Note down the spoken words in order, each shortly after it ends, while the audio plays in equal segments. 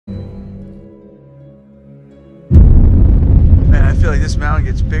feel like this mountain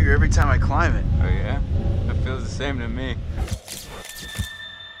gets bigger every time I climb it. Oh yeah? It feels the same to me.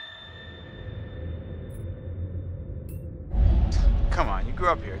 Come on, you grew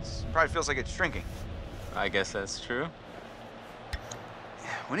up here. It probably feels like it's shrinking. I guess that's true.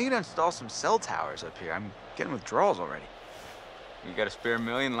 When are you gonna install some cell towers up here? I'm getting withdrawals already. You got a spare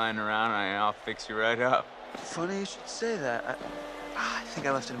million lying around, and I'll fix you right up. Funny you should say that. I think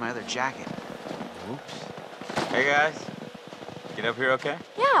I left it in my other jacket. Oops. Hey guys, get up here okay?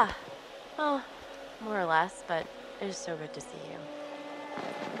 Yeah. Well, more or less, but it is so good to see you.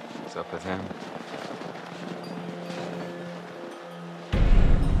 What's up with him?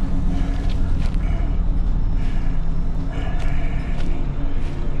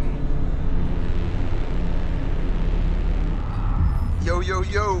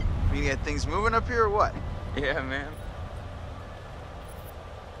 Yo. We gonna get things moving up here or what? Yeah, man.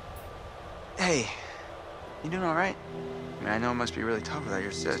 Hey, you doing all right? I mean, I know it must be really tough without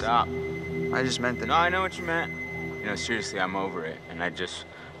your sis. Stop. I just meant that. No, I know what you meant. You know, seriously, I'm over it. And I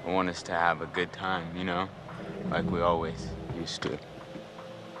want us to have a good time, you know? Like we always used to.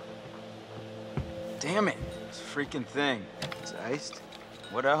 Damn it. This freaking thing. It's iced.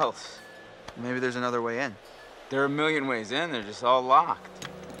 What else? Maybe there's another way in. There are a million ways in. They're just all locked.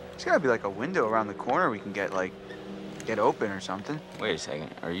 There's gotta be like a window around the corner we can get open or something. Wait a second.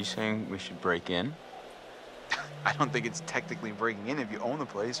 Are you saying we should break in? I don't think it's technically breaking in if you own the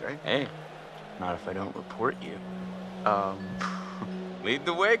place, right? Hey, not if I don't report you. Lead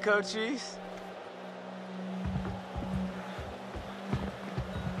the way, Coachies.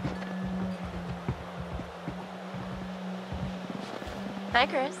 Hi,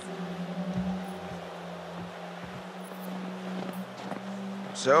 Chris.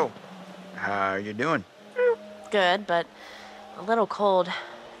 So, how are you doing? Good, but a little cold. I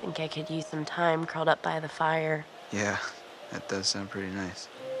think I could use some time curled up by the fire. Yeah, that does sound pretty nice.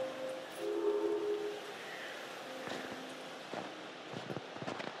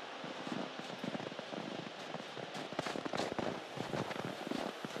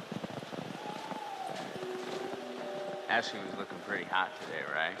 Ashley was looking pretty hot today,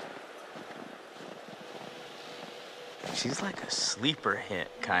 right? She's like a sleeper hit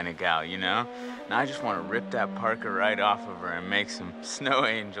kind of gal, you know? Now I just want to rip that Parker right off of her and make some snow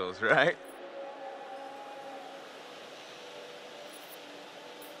angels, right?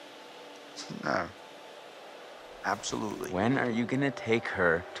 No. Absolutely. When are you gonna take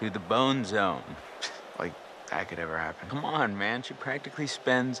her to the Bone Zone? Like, that could ever happen. Come on, man. She practically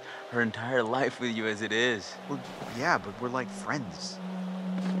spends her entire life with you as it is. Well, yeah, but we're like friends.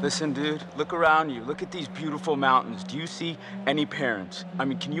 Listen, dude, look around you. Look at these beautiful mountains. Do you see any parents? I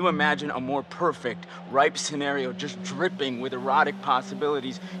mean, can you imagine a more perfect, ripe scenario just dripping with erotic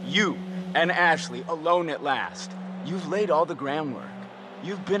possibilities? You and Ashley alone at last. You've laid all the groundwork.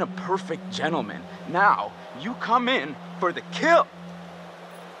 You've been a perfect gentleman. Now, you come in for the kill.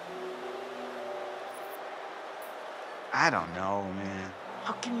 I don't know, man.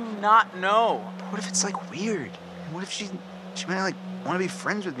 How can you not know? What if it's like weird? What if she might like want to be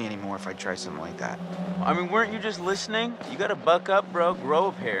friends with me anymore if I try something like that? I mean, weren't you just listening? You gotta buck up, bro. Grow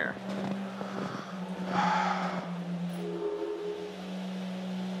a pair.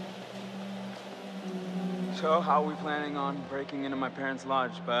 So, how are we planning on breaking into my parents'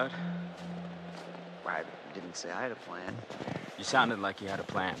 lodge, bud? I didn't say I had a plan. You sounded like you had a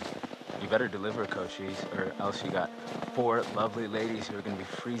plan. You better deliver, Coachies, or else you got 4 lovely ladies who are gonna be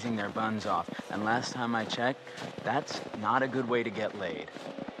freezing their buns off. And last time I checked, that's not a good way to get laid.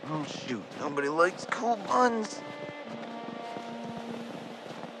 Oh, shoot. Nobody likes cool buns.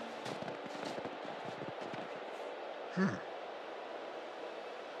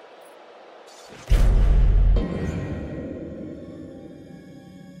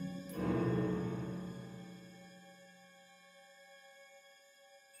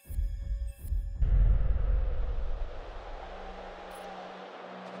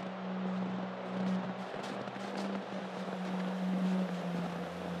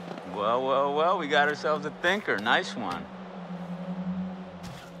 Well, we got ourselves a thinker. Nice one.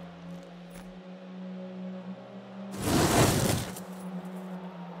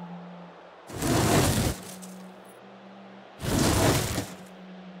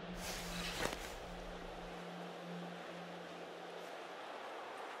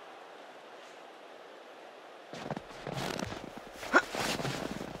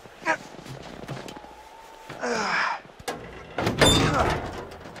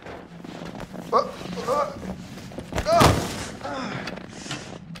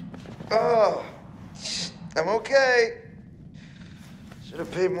 I'm okay. Should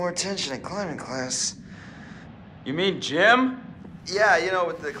have paid more attention in climbing class. You mean Jim? Yeah, you know,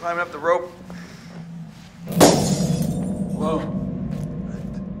 with the climbing up the rope. Whoa.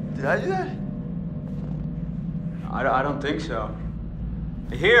 Did I do that? I don't think so.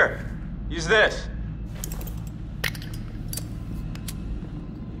 Here, use this.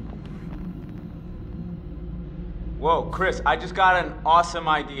 Whoa, Chris, I just got an awesome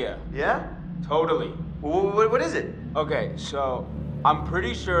idea. Yeah? Totally. What is it? Okay, so I'm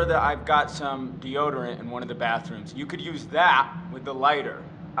pretty sure that I've got some deodorant in one of the bathrooms. You could use that with the lighter.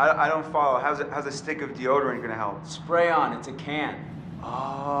 I don't follow. How's a stick of deodorant gonna help? Spray on, it's a can.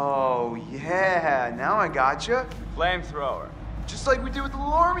 Oh, yeah. Now I gotcha. Flamethrower. Just like we did with the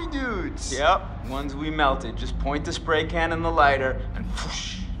little army dudes. Yep, ones we melted. Just point the spray can in the lighter and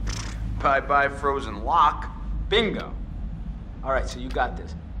whoosh. Bye-bye frozen lock. Bingo. All right, so you got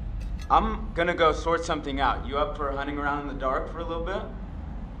this. I'm gonna go sort something out. You up for hunting around in the dark for a little bit?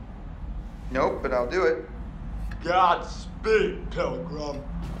 Nope, but I'll do it. Godspeed, Pilgrim.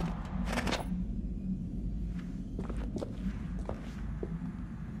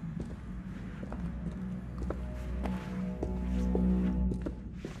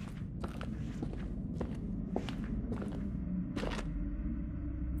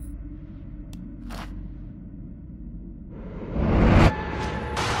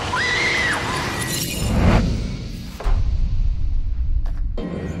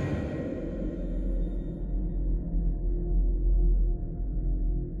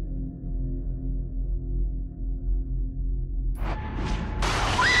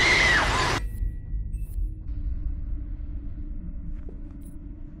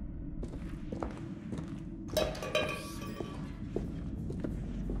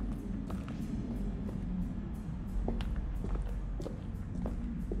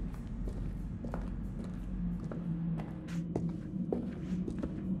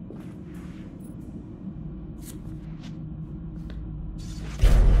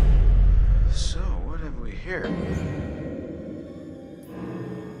 So, what have we here?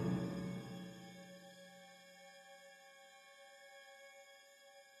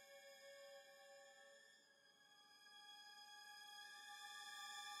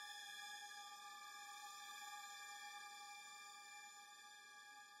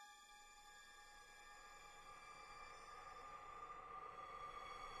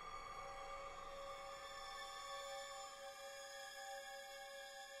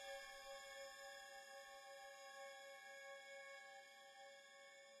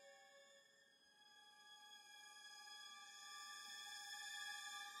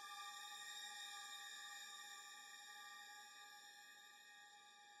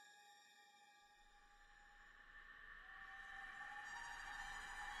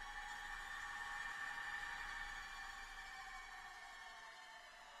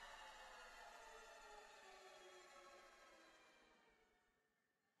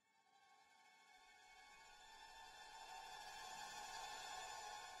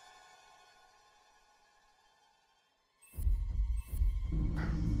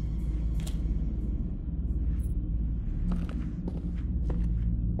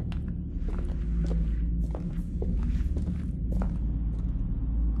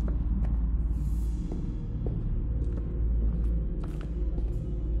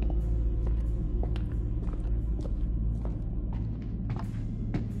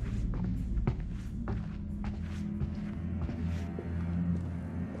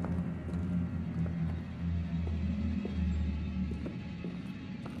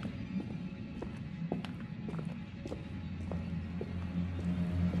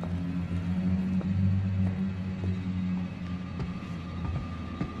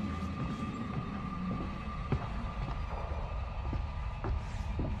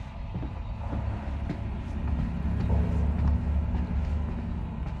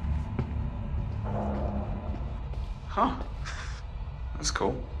 Huh. That's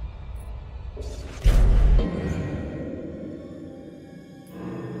cool.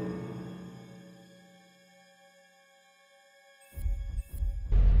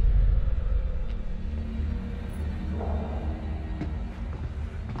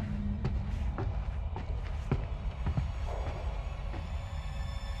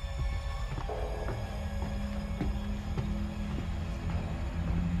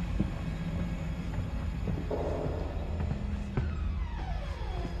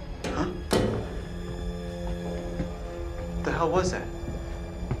 What the hell was that?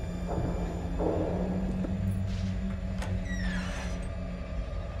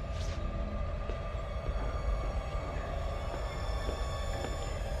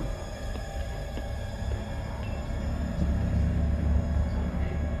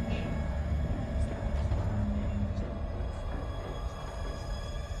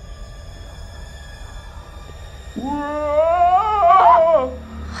 Whoa!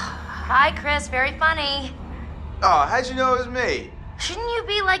 Hi, Chris. Very funny. Oh, how'd you know it was me? Shouldn't you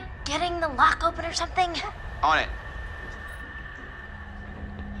be, like, getting the lock open or something? On it.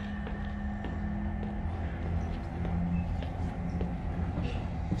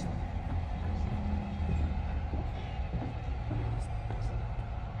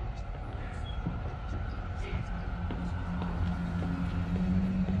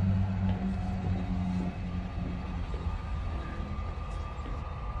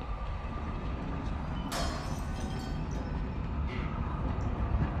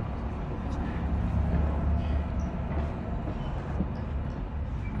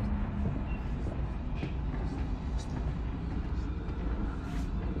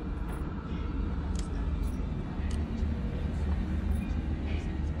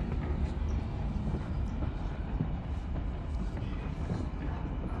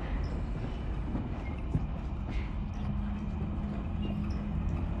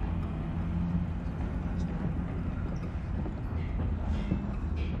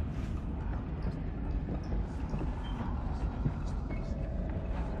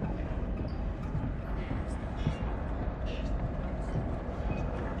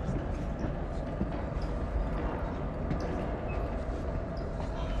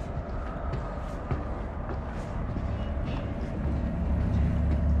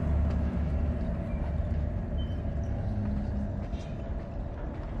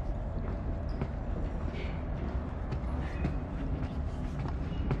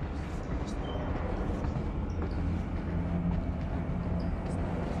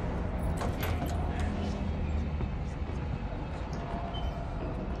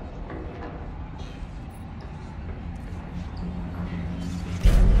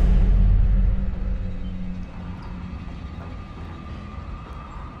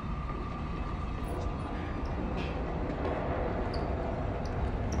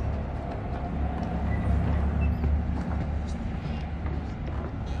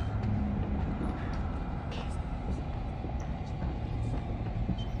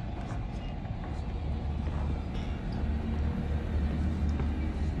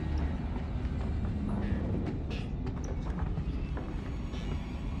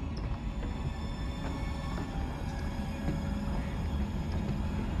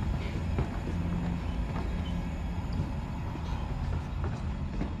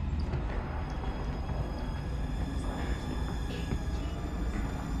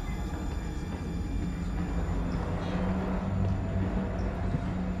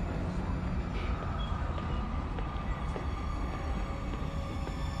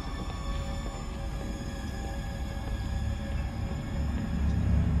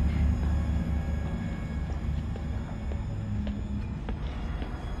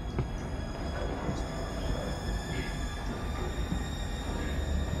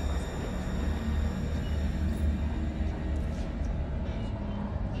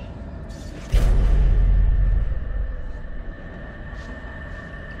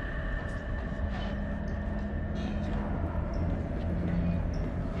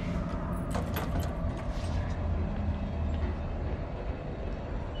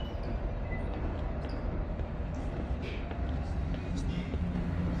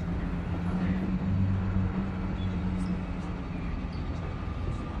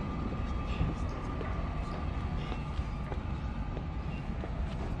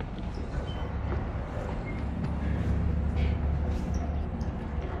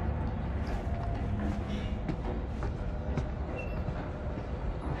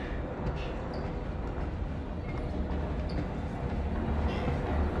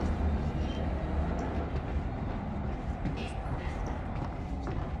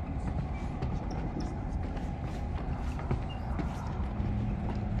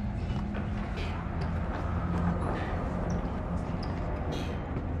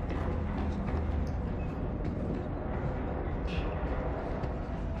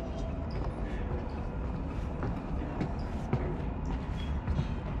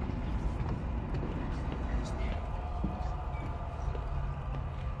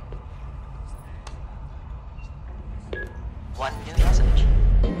 One new message.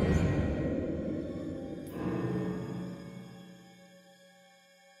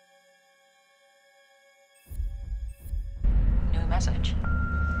 New message.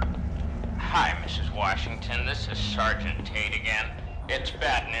 Hi, Mrs. Washington. This is Sergeant Tate again. It's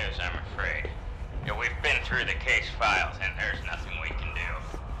bad news, I'm afraid. Yeah, we've been through the case files, and there's nothing we can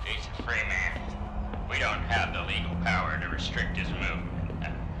do. He's a free man. We don't have the legal power to restrict his movement.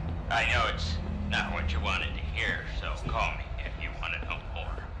 I know it's not what you wanted to hear, so call me if you want to know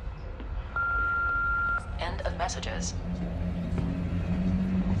more. End of messages.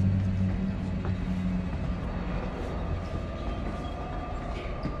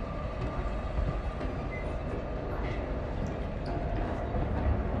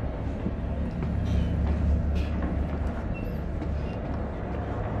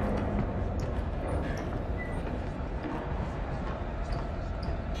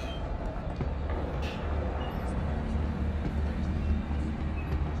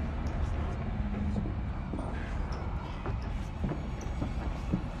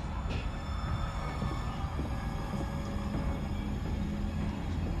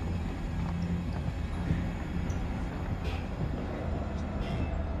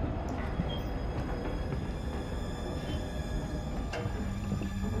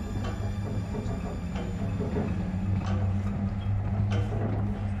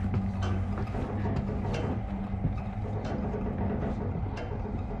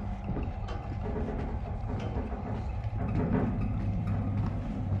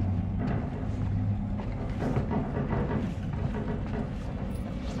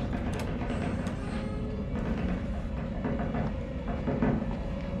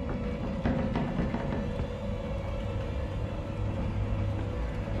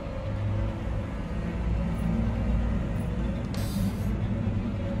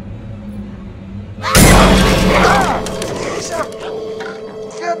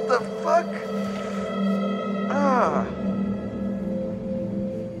 What the fuck? Ah.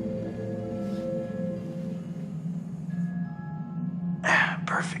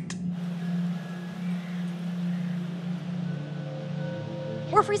 Perfect.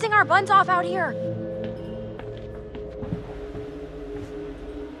 We're freezing our buns off out here.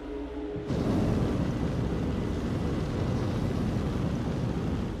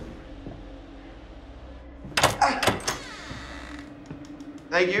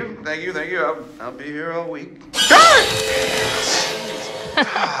 Thank you. I'll be here all week.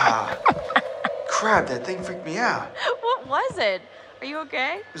 Crap, that thing freaked me out. What was it? Are you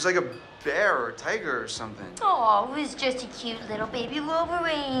okay? It was like a bear or a tiger or something. Oh, it was just a cute little baby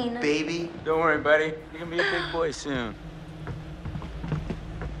Wolverine. Baby. Don't worry, buddy. You're gonna be a big boy soon.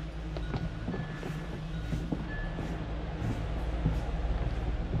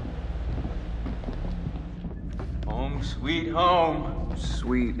 Home, sweet home.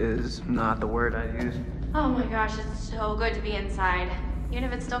 Sweet is not the word I use. Oh my gosh, it's so good to be inside. Even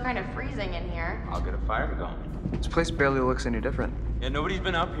if it's still kind of freezing in here. I'll get a fire going. This place barely looks any different. Yeah, nobody's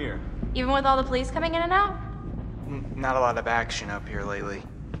been up here. Even with all the police coming in and out? Not a lot of action up here lately.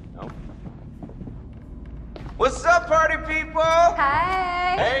 Nope. What's up, party people?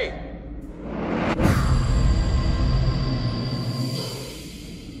 Hi. Hey!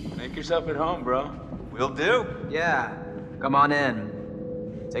 Make yourself at home, bro. Will do. Yeah, come on in.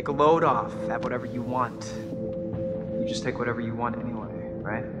 Take a load off, have whatever you want. You just take whatever you want anyway,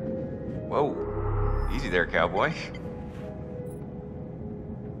 right? Whoa. Easy there, cowboy.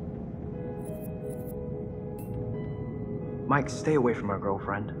 Mike, stay away from our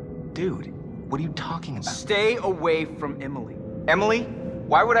girlfriend. Dude, what are you talking about? Stay away from Emily. Emily?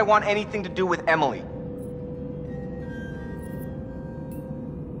 Why would I want anything to do with Emily?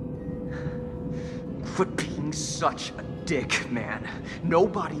 Quit being such a dick, man.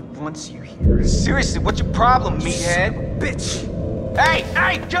 Nobody wants you here. Seriously, what's your problem, meathead? Bitch!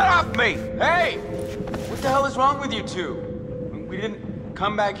 Hey, get off me! Hey! What the hell is wrong with you two? I mean, we didn't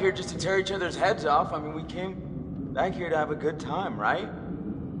come back here just to tear each other's heads off. I mean, we came back here to have a good time, right?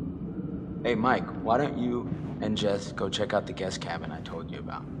 Hey, Mike, why don't you and Jess go check out the guest cabin I told you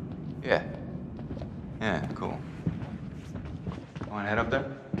about? Yeah. Yeah, cool. Wanna head up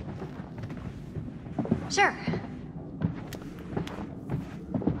there? Sure.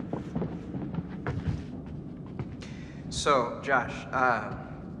 So, Josh,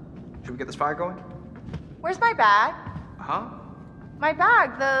 should we get this fire going? Where's my bag? Huh? My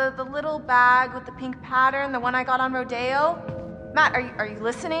bag, the little bag with the pink pattern, the one I got on Rodeo. Matt, are you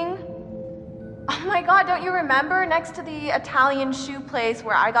listening? Oh my God, don't you remember next to the Italian shoe place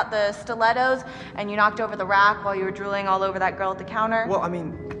where I got the stilettos and you knocked over the rack while you were drooling all over that girl at the counter? Well, I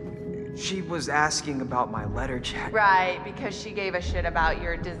mean, she was asking about my letter jacket. Right, because she gave a shit about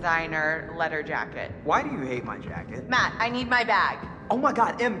your designer letter jacket. Why do you hate my jacket? Matt, I need my bag. Oh my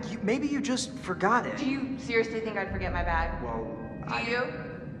God, Em, maybe you just forgot it. Do you seriously think I'd forget my bag? Well, Do you?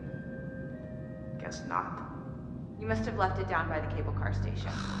 Guess not. You must have left it down by the cable car station.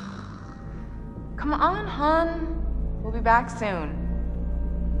 Come on, hon. We'll be back soon.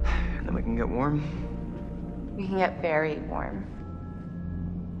 And then we can get warm? We can get very warm.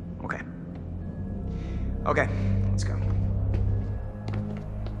 Okay. Okay, let's go.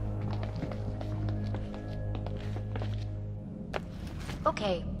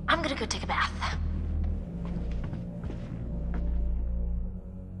 Okay, I'm gonna go take a bath.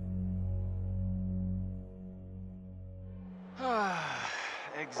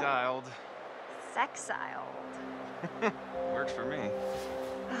 Exiled. Sexiled. Works for me.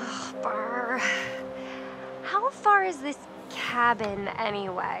 Ugh, Burr. How far is this cabin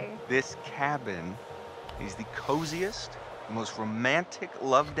anyway? This cabin is the coziest, most romantic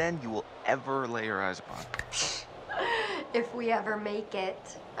love den you will ever lay your eyes upon. If we ever make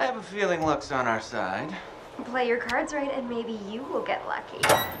it. I have a feeling luck's on our side. Play your cards right and maybe you will get lucky.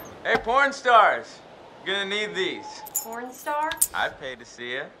 Hey, porn stars. You're gonna need these. Porn star? I paid to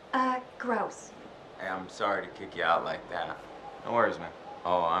see you. Gross. Hey, I'm sorry to kick you out like that. No worries, man.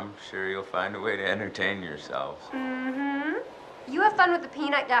 Oh, I'm sure you'll find a way to entertain yourselves. Mm-hmm. You have fun with the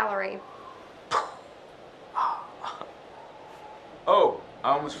peanut gallery. Oh,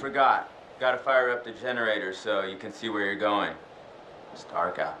 I almost forgot. Gotta fire up the generator so you can see where you're going. It's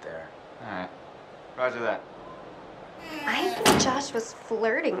dark out there. All right. Roger that. I think Josh was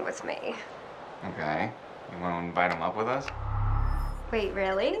flirting with me. Okay. You want to invite him up with us? Wait,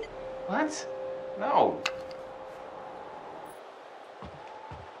 really? What? No.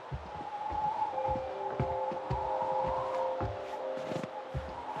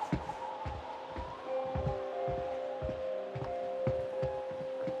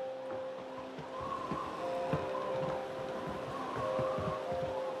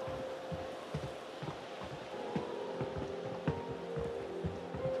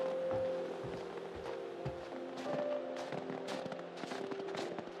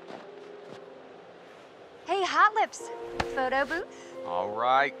 Hey, Hot Lips. Photo booth? All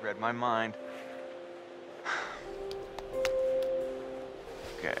right. Read my mind.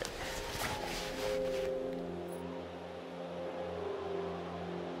 Okay.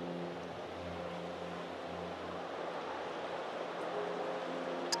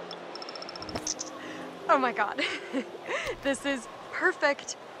 Oh my god. This is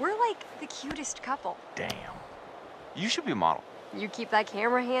perfect. We're like the cutest couple. Damn. You should be a model. You keep that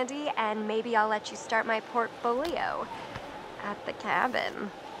camera handy, and maybe I'll let you start my portfolio at the cabin.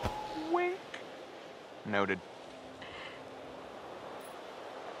 Wink. Noted.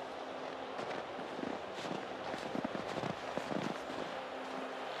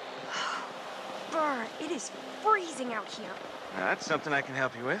 Burr, it is freezing out here. Now, that's something I can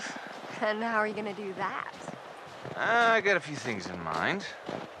help you with. And how are you gonna do that? I got a few things in mind.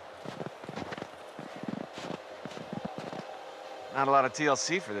 Not a lot of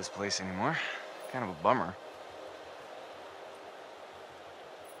TLC for this place anymore. Kind of a bummer.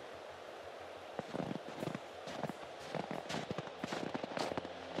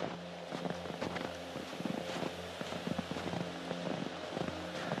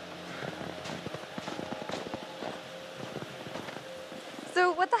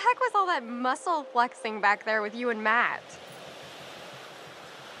 So what the heck was all that muscle flexing back there with you and Matt?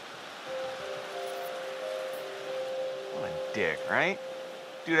 What a dick, right?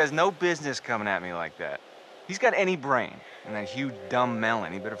 Dude has no business coming at me like that. He's got any brain, and that huge dumb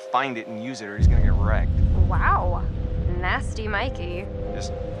melon, he better find it and use it or he's gonna get wrecked. Wow. Nasty Mikey.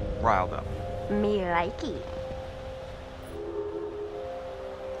 Just riled up. Me likey.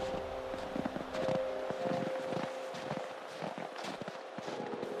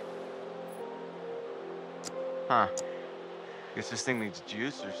 Huh. Guess this thing needs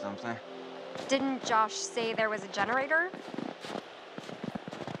juice or something. Didn't Josh say there was a generator?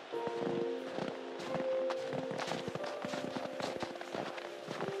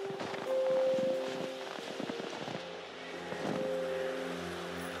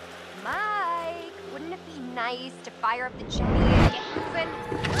 Mike, wouldn't it be nice to fire up the Jenny and get moving?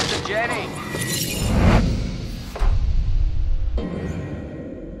 Where's the Jenny?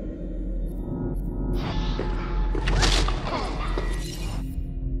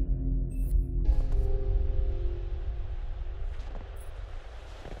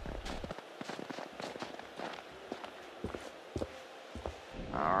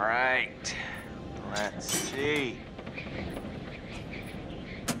 All right, let's see.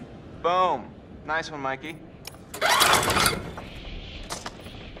 Boom. Nice one, Mikey.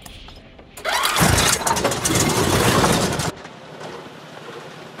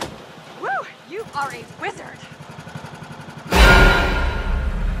 Woo! You are a wizard!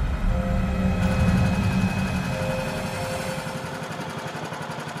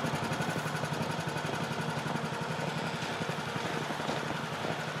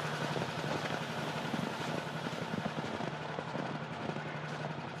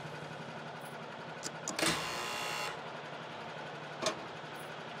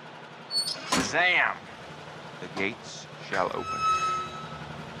 Zam! The gates shall open.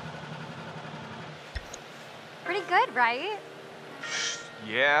 good, right?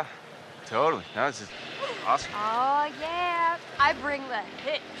 Yeah, totally. No, this is awesome. Oh, yeah. I bring the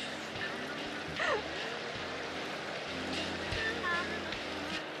hits.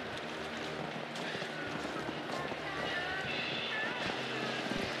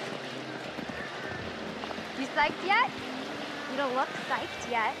 You psyched yet? You don't look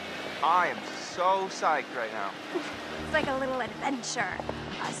psyched yet. I am so psyched right now. It's like a little adventure,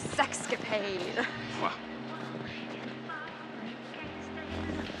 a sexcapade. Wow.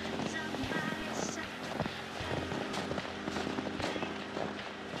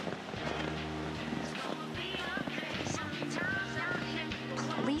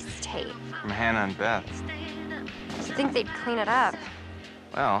 Police tape. From Hannah and Beth. You'd think they'd clean it up.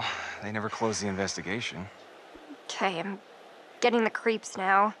 Well, they never closed the investigation. Okay, I'm getting the creeps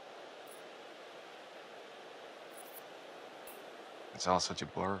now. It's all such a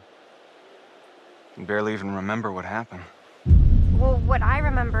blur. Can barely even remember what happened. Well, what I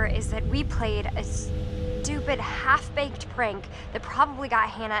remember is that we played a stupid, half-baked prank that probably got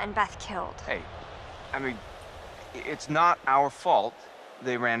Hannah and Beth killed. Hey, I mean, it's not our fault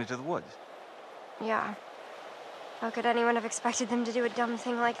they ran into the woods. Yeah. How could anyone have expected them to do a dumb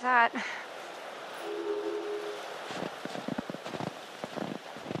thing like that?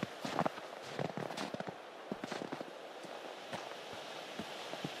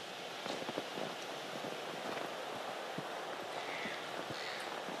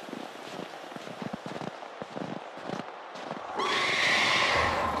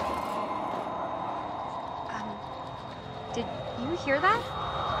 Did you hear that?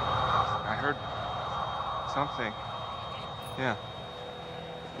 I heard something. Yeah.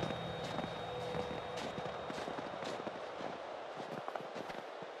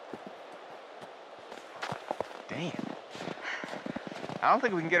 Damn. I don't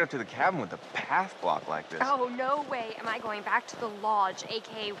think we can get up to the cabin with the path blocked like this. Oh, no way am I going back to the lodge,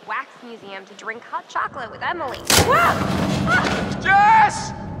 aka Wax Museum, to drink hot chocolate with Emily.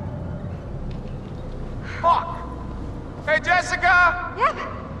 Jess! Fuck! Hey, Jessica! Yep.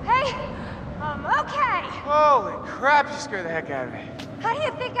 Hey, I'm okay. Holy crap, you scared the heck out of me. How do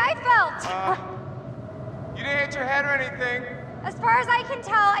you think I felt? You didn't hit your head or anything. As far as I can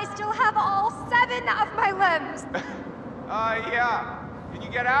tell, I still have all 7 of my limbs. Yeah. Can you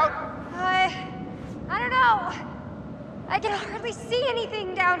get out? I don't know. I can hardly see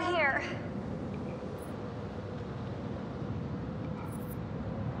anything down here.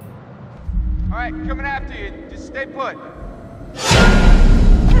 All right, coming after you. Just stay put.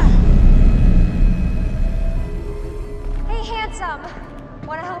 Hey, handsome.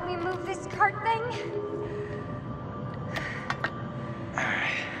 Want to help me move this cart thing? All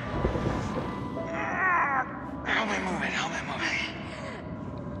right. Help me move it. Help me move it.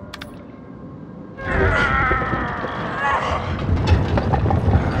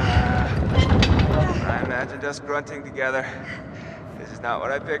 I imagined us grunting together. This is not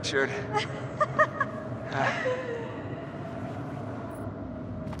what I pictured.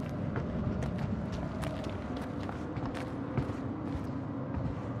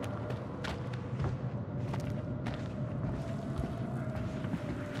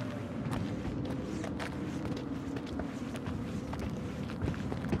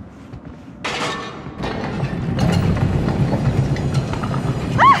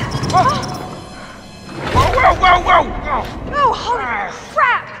 Oh, holy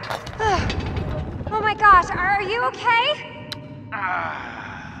crap! Oh my gosh, are you okay?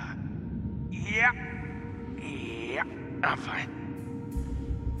 Yeah. Yeah, I'm fine.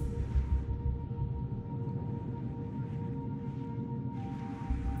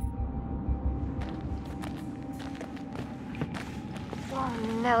 Oh,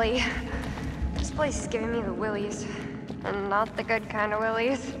 Nelly. This place is giving me the willies. And not the good kind of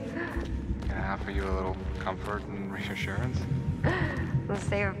willies. Can I offer you a little comfort and reassurance? We'll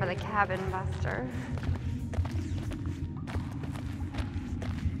save it for the cabin buster.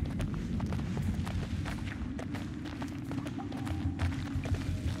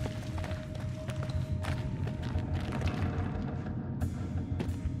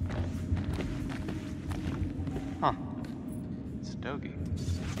 Huh. Stogie.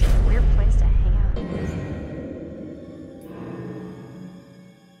 Weird place to hang out.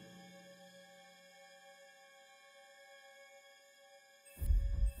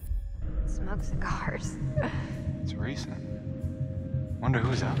 Smoke cigars. It's recent. Wonder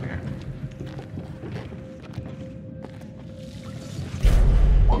who's out here.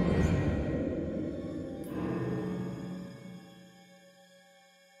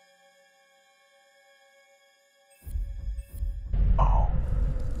 Oh.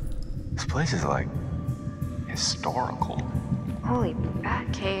 This place is like Historical. Holy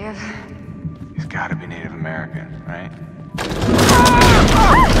bat cave. He's gotta be Native American, right?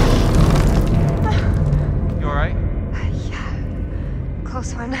 You alright? Yeah.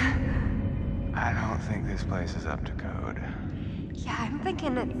 Close one. I don't think this place is up to code. Yeah, I'm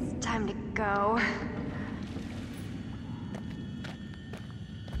thinking it's time to go.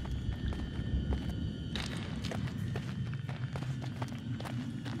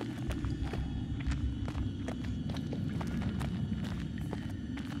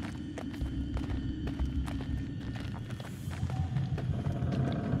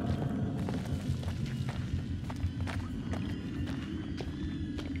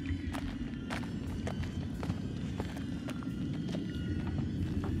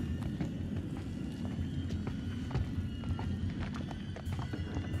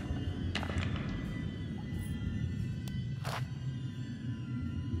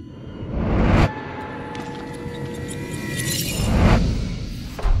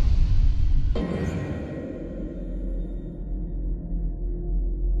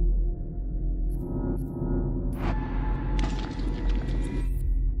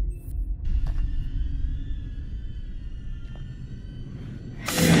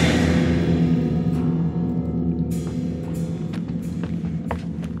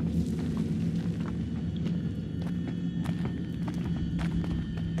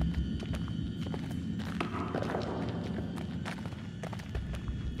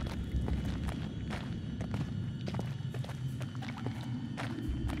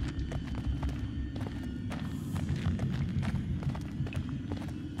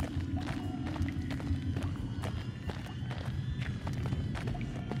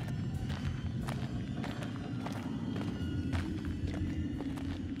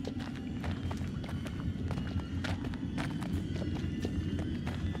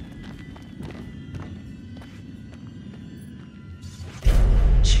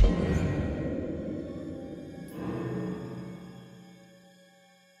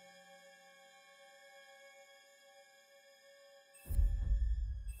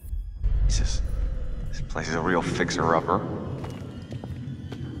 Jesus. This place is a real fixer-upper.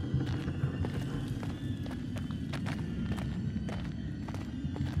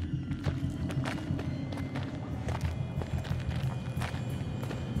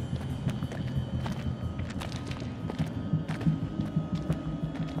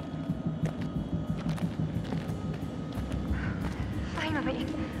 Finally,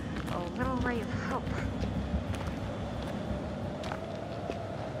 a little ray of hope.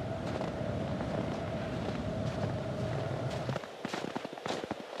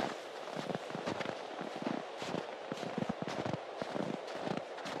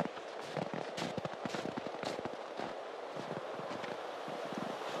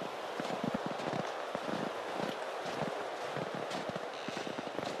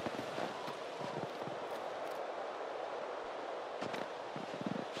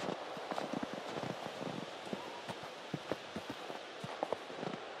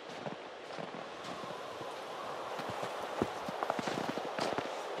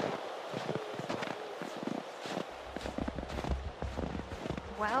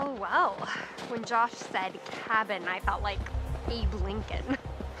 Well, well. When Josh said cabin, I felt like Abe Lincoln.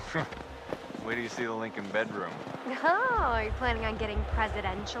 Wait till you see the Lincoln bedroom. Oh, are you planning on getting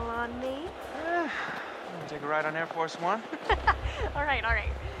presidential on me? Take a ride on Air Force One? All right.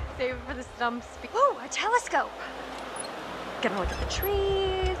 Save it for the stump speech. Ooh, a telescope! Gonna look at the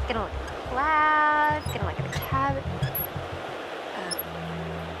trees, gonna look at the clouds, gonna look at the cabin.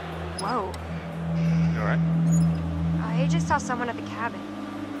 Whoa. You alright? I just saw someone at the cabin.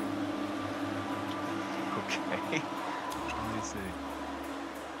 Okay. Let me see.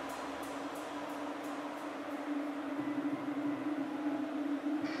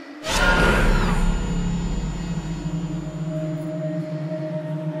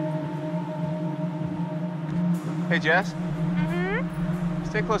 Hey, Jess. Mm-hmm.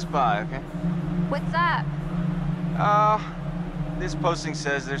 Stay close by, okay? What's up? This posting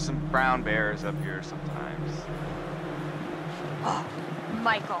says there's some brown bears up here sometimes. Oh,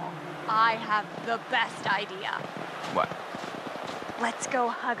 Michael, I have the best idea. What? Let's go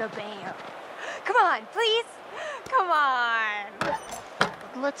hug a bear. Come on, please. Come on.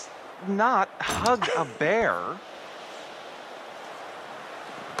 Let's not hug a bear.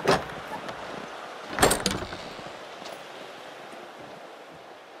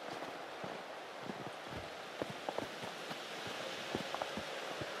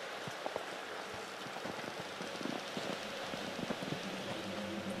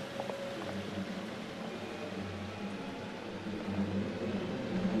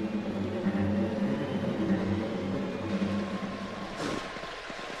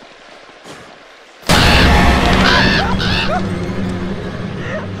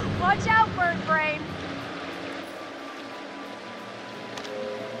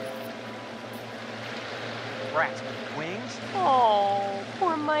 Oh,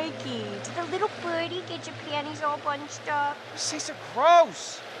 poor Mikey. Did the little birdie get your panties all bunched up? These things are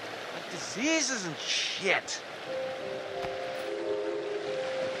gross. Like diseases and shit.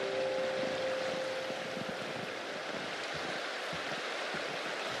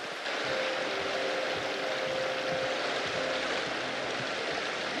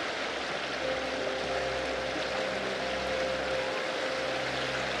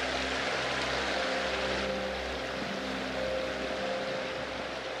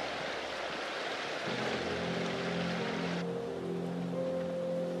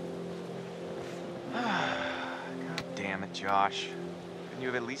 God damn it, Josh. Couldn't you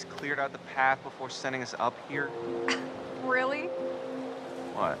have at least cleared out the path before sending us up here? Really?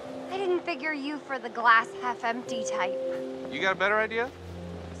 What? I didn't figure you for the glass half empty type. You got a better idea?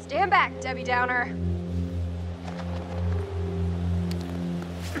 Stand back, Debbie Downer.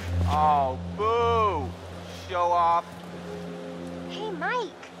 Oh, boo! Show off. Hey, Mike.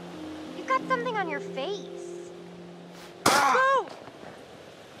 You've got something on your face. Ah! Boo!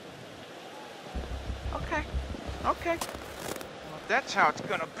 Okay. Okay. Well, if that's how it's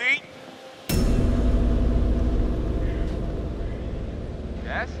gonna be.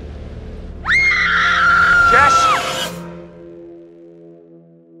 Jess? Jess!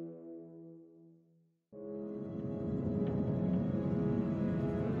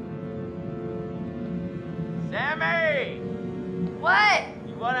 Sammy! What?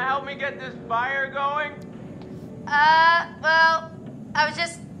 You wanna help me get this fire going? Well, I was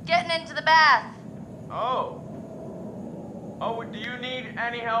just getting into the bath. Oh. Oh, do you need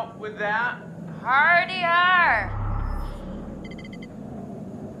any help with that? Hardy har.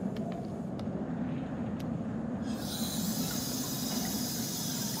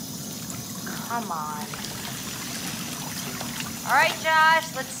 Come on. All right,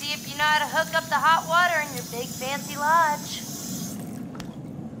 Josh, let's see if you know how to hook up the hot water in your big fancy lodge.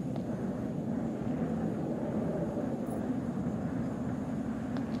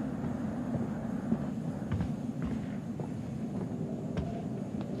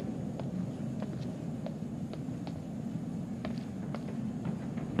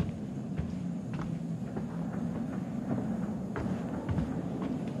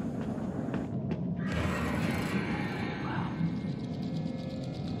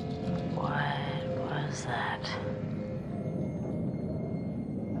 What was that?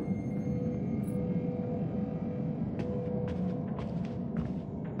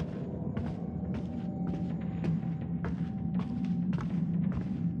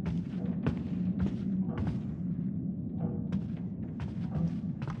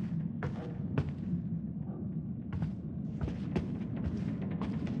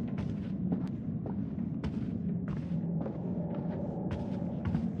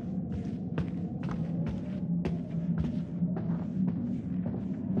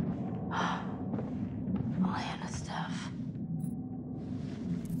 Lana stuff.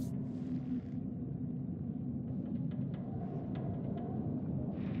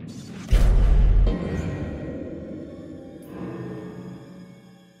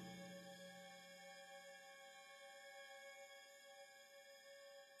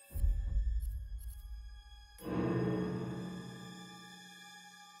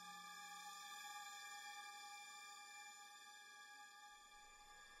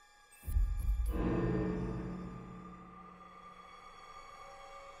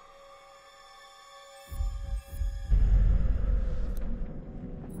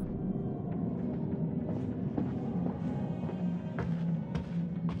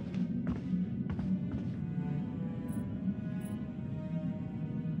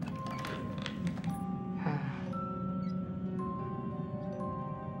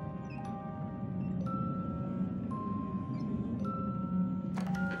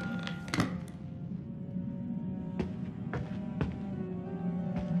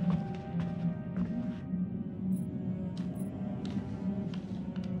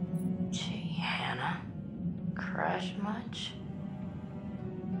 Gee, Hannah. Crush much?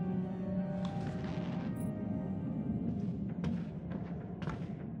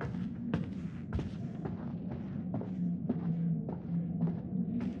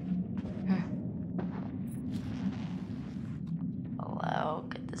 Hello?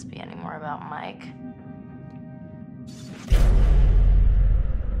 Could this be any more about Mike?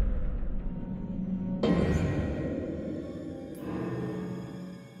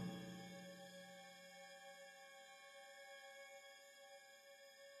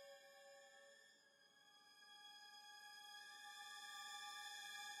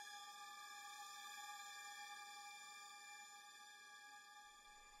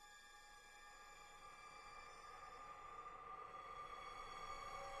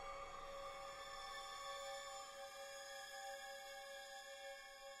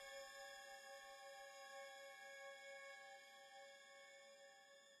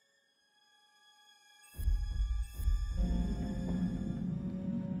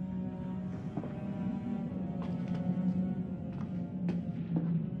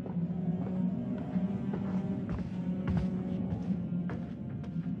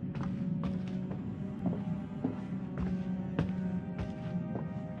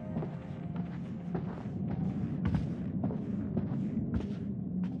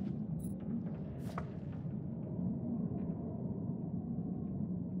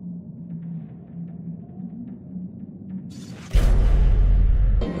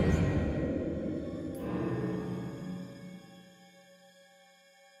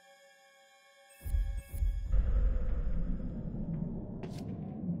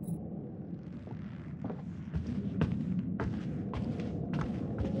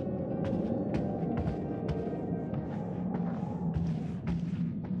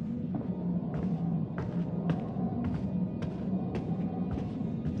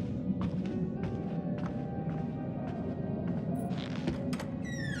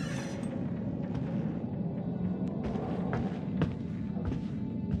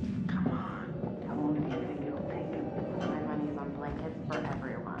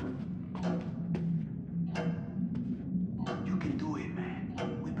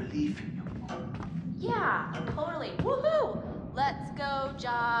 believe in you. Yeah, totally. Woohoo! Let's go,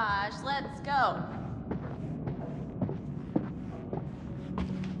 Josh. Let's go.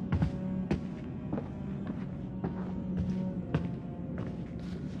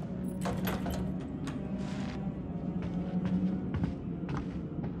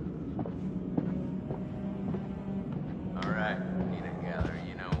 All right, Nina Geller,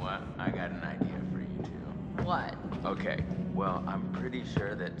 you know what? I got an idea for you two. What? Okay, well, I'm pretty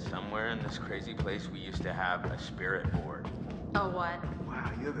sure that somewhere in this crazy place we used to have a spirit board. Oh, what? Wow,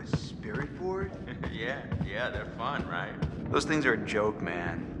 you have a spirit board? Yeah, they're fun, right? Those things are a joke,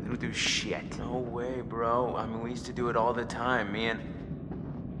 man. They don't do shit. No way, bro. I mean, we used to do it all the time, me and...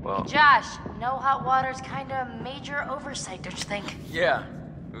 Well... Josh, no hot water's kinda a major oversight, don't you think? Yeah,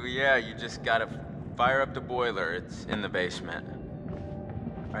 you just gotta fire up the boiler. It's in the basement.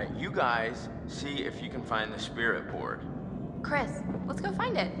 All right, you guys see if you can find the spirit board. Chris, let's go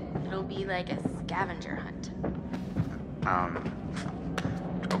find it. It'll be like a scavenger hunt.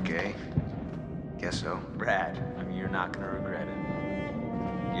 Okay. Guess so. Brad, I mean, you're not gonna regret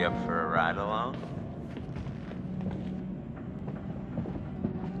it. You up for a ride along?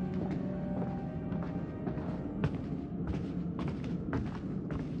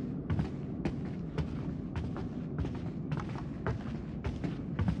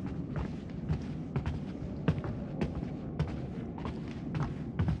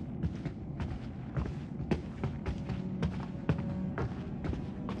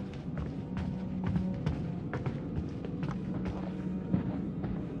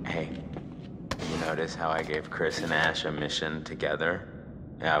 Hey, you notice how I gave Chris and Ash a mission together?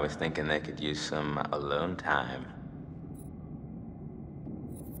 Yeah, I was thinking they could use some alone time.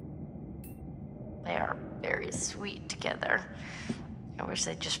 They are very sweet together. I wish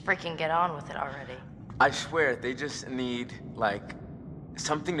they'd just freaking get on with it already. I swear, they just need, like,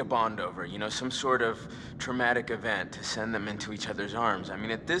 something to bond over, you know, some sort of traumatic event to send them into each other's arms. I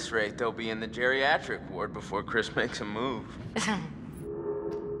mean, at this rate, they'll be in the geriatric ward before Chris makes a move.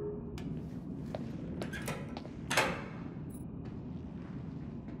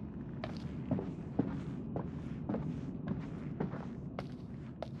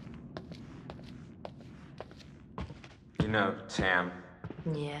 You know, Sam,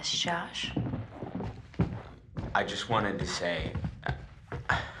 Yes, Josh? I just wanted to say,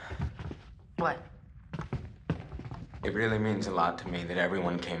 What? it really means a lot to me that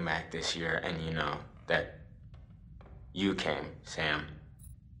everyone came back this year, and you know, that you came, Sam.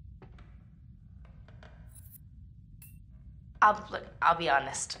 I'll be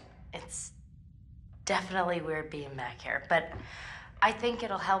honest. It's definitely weird being back here, but I think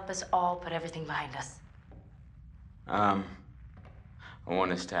it'll help us all put everything behind us. I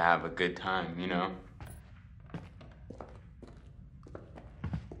want us to have a good time, you know?